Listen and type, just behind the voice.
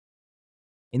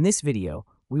In this video,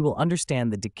 we will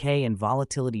understand the decay and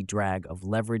volatility drag of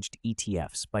leveraged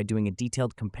ETFs by doing a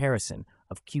detailed comparison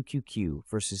of QQQ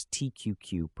versus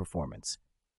TQQ performance.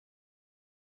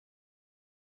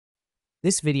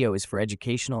 This video is for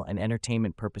educational and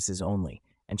entertainment purposes only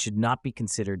and should not be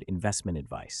considered investment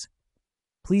advice.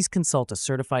 Please consult a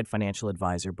certified financial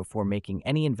advisor before making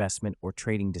any investment or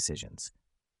trading decisions.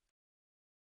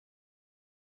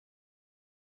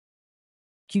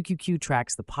 QQQ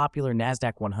tracks the popular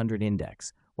NASDAQ 100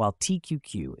 index, while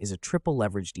TQQ is a triple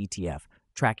leveraged ETF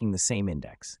tracking the same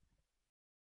index.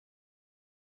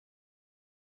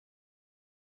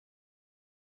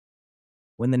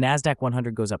 When the NASDAQ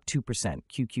 100 goes up 2%,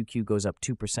 QQQ goes up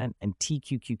 2%, and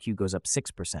TQQQ goes up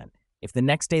 6%. If the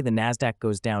next day the NASDAQ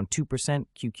goes down 2%,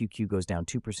 QQQ goes down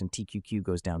 2%, TQQ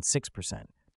goes down 6%.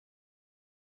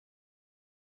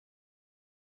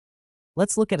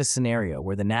 Let's look at a scenario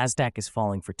where the NASDAQ is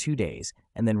falling for 2 days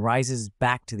and then rises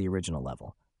back to the original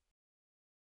level.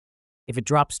 If it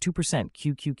drops 2%,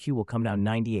 QQQ will come down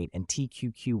 98 and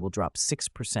TQQ will drop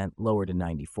 6% lower to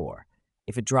 94.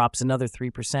 If it drops another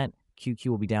 3%, QQ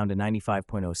will be down to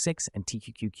 95.06 and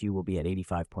TQQQ will be at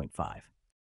 85.5.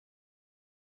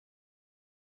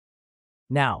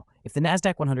 Now, if the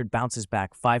NASDAQ 100 bounces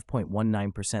back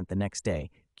 5.19% the next day,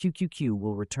 QQQ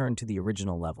will return to the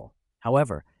original level.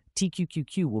 However,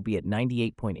 TQQQ will be at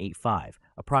 98.85,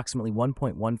 approximately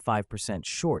 1.15%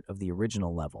 short of the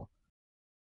original level.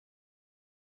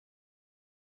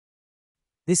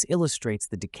 This illustrates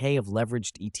the decay of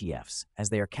leveraged ETFs, as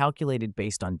they are calculated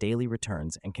based on daily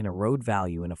returns and can erode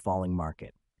value in a falling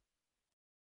market.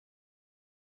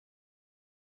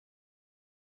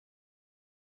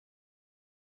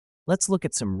 Let's look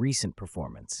at some recent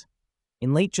performance.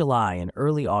 In late July and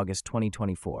early August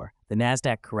 2024, the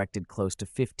NASDAQ corrected close to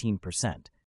 15%.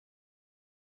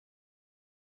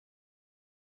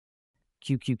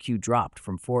 QQQ dropped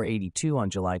from 482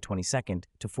 on July 22nd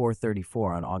to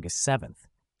 434 on August 7th.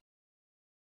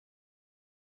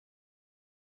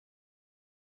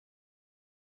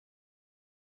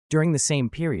 During the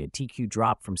same period, TQ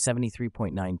dropped from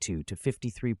 73.92 to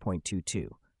 53.22.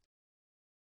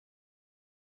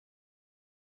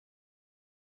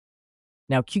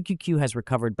 Now, QQQ has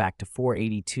recovered back to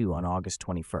 482 on August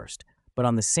 21st, but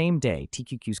on the same day,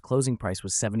 TQQ's closing price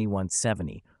was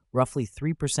 71.70, roughly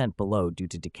 3% below due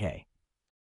to decay.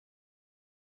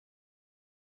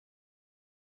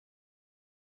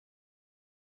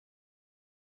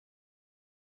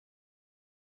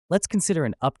 Let's consider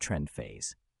an uptrend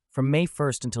phase. From May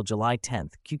 1st until July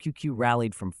 10th, QQQ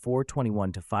rallied from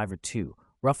 421 to 502,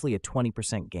 roughly a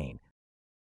 20% gain.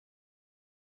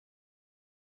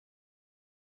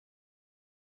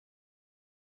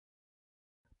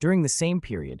 During the same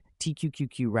period,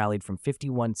 TQQQ rallied from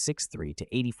 51.63 to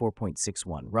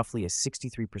 84.61, roughly a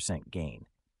 63% gain.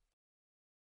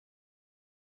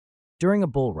 During a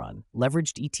bull run,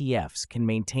 leveraged ETFs can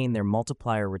maintain their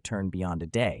multiplier return beyond a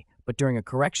day, but during a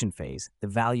correction phase, the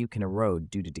value can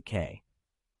erode due to decay.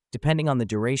 Depending on the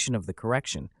duration of the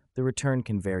correction, the return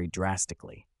can vary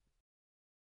drastically.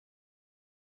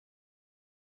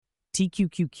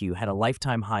 TQQQ had a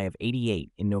lifetime high of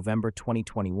 88 in November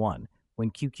 2021, when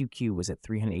QQQ was at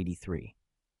 383.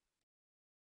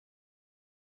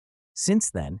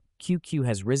 Since then, QQ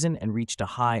has risen and reached a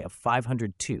high of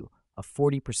 502, a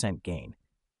 40% gain.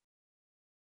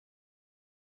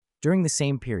 During the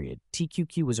same period,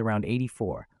 TQQ was around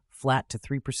 84, flat to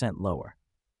 3% lower.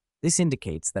 This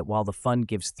indicates that while the fund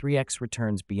gives 3x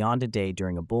returns beyond a day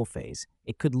during a bull phase,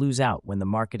 it could lose out when the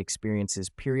market experiences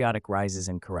periodic rises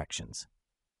and corrections.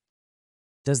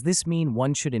 Does this mean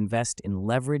one should invest in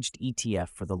leveraged ETF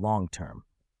for the long term?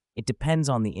 It depends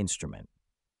on the instrument.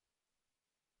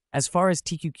 As far as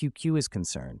TQQQ is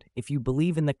concerned, if you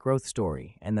believe in the growth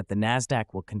story and that the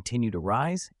NASDAQ will continue to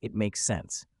rise, it makes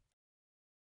sense.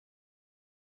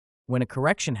 When a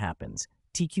correction happens,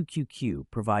 TQQQ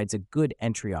provides a good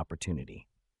entry opportunity.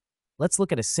 Let's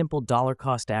look at a simple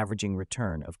dollar-cost averaging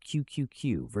return of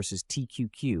QQQ versus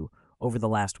TQQ over the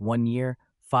last 1 year,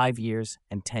 5 years,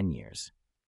 and 10 years.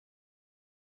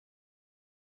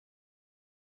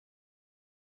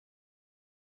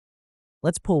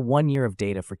 Let's pull 1 year of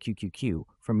data for QQQ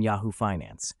from Yahoo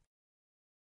Finance.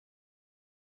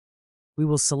 We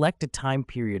will select a time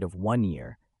period of 1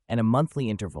 year and a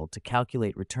monthly interval to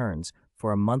calculate returns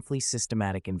for a monthly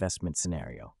systematic investment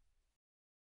scenario.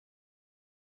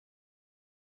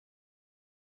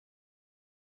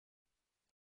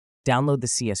 Download the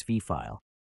CSV file.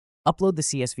 Upload the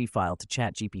CSV file to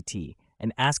ChatGPT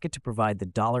and ask it to provide the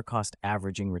dollar-cost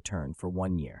averaging return for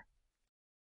 1 year.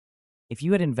 If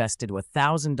you had invested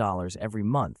 $1,000 every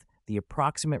month, the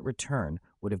approximate return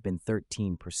would have been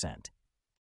 13%.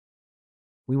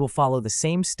 We will follow the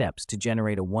same steps to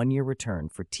generate a one-year return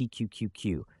for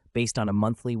TQQQ based on a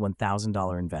monthly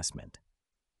 $1,000 investment.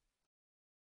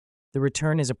 The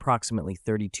return is approximately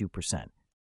 32%.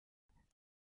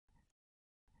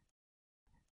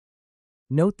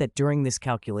 Note that during this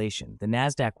calculation, the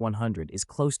Nasdaq 100 is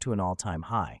close to an all-time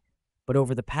high, but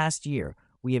over the past year,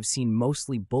 we have seen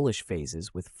mostly bullish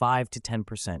phases with 5 to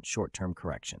 10% short-term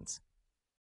corrections.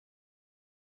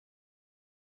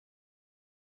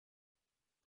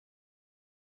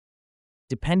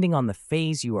 Depending on the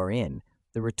phase you are in,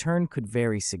 the return could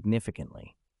vary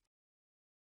significantly.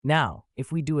 Now,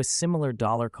 if we do a similar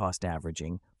dollar cost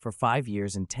averaging for 5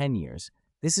 years and 10 years,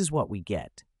 this is what we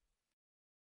get.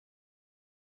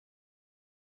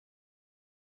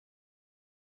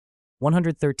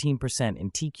 $113% in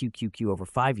TQQQ over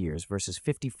 5 years versus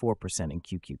 54% in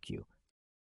QQQ.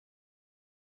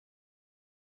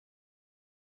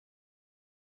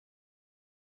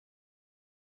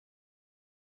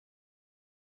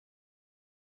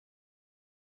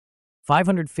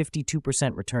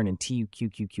 $552% return in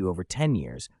TQQQ over 10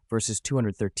 years versus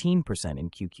 213% in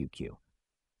QQQ.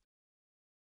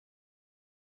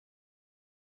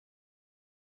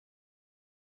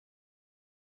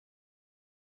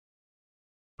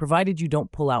 Provided you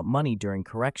don't pull out money during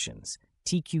corrections,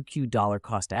 TQQ dollar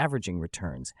cost averaging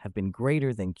returns have been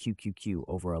greater than QQQ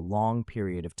over a long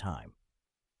period of time.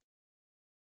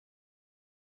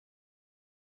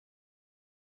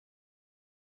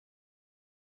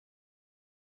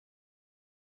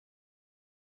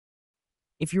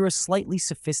 If you're a slightly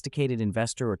sophisticated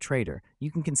investor or trader, you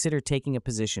can consider taking a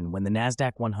position when the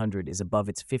Nasdaq 100 is above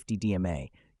its 50 DMA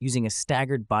using a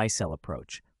staggered buy-sell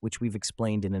approach, which we've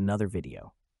explained in another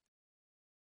video.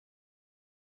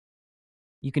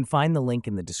 You can find the link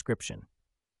in the description.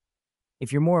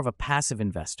 If you're more of a passive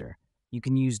investor, you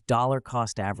can use dollar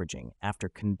cost averaging after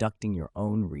conducting your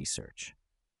own research.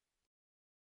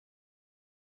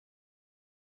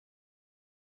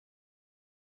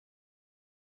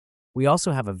 We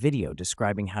also have a video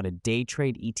describing how to day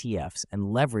trade ETFs and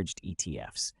leveraged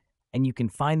ETFs, and you can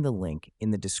find the link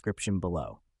in the description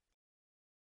below.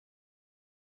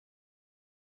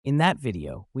 In that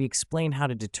video, we explain how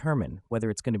to determine whether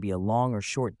it's going to be a long or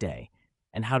short day,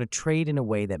 and how to trade in a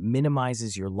way that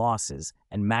minimizes your losses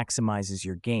and maximizes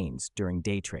your gains during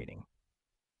day trading.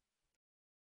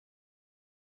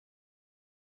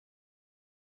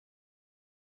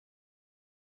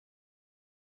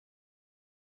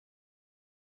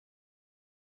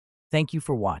 Thank you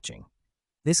for watching.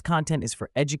 This content is for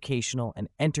educational and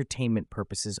entertainment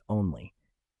purposes only.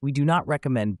 We do not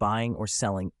recommend buying or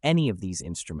selling any of these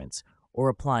instruments or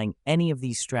applying any of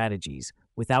these strategies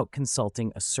without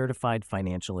consulting a certified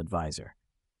financial advisor.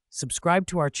 Subscribe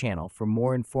to our channel for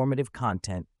more informative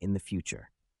content in the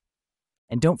future.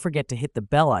 And don't forget to hit the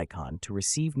bell icon to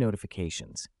receive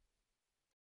notifications.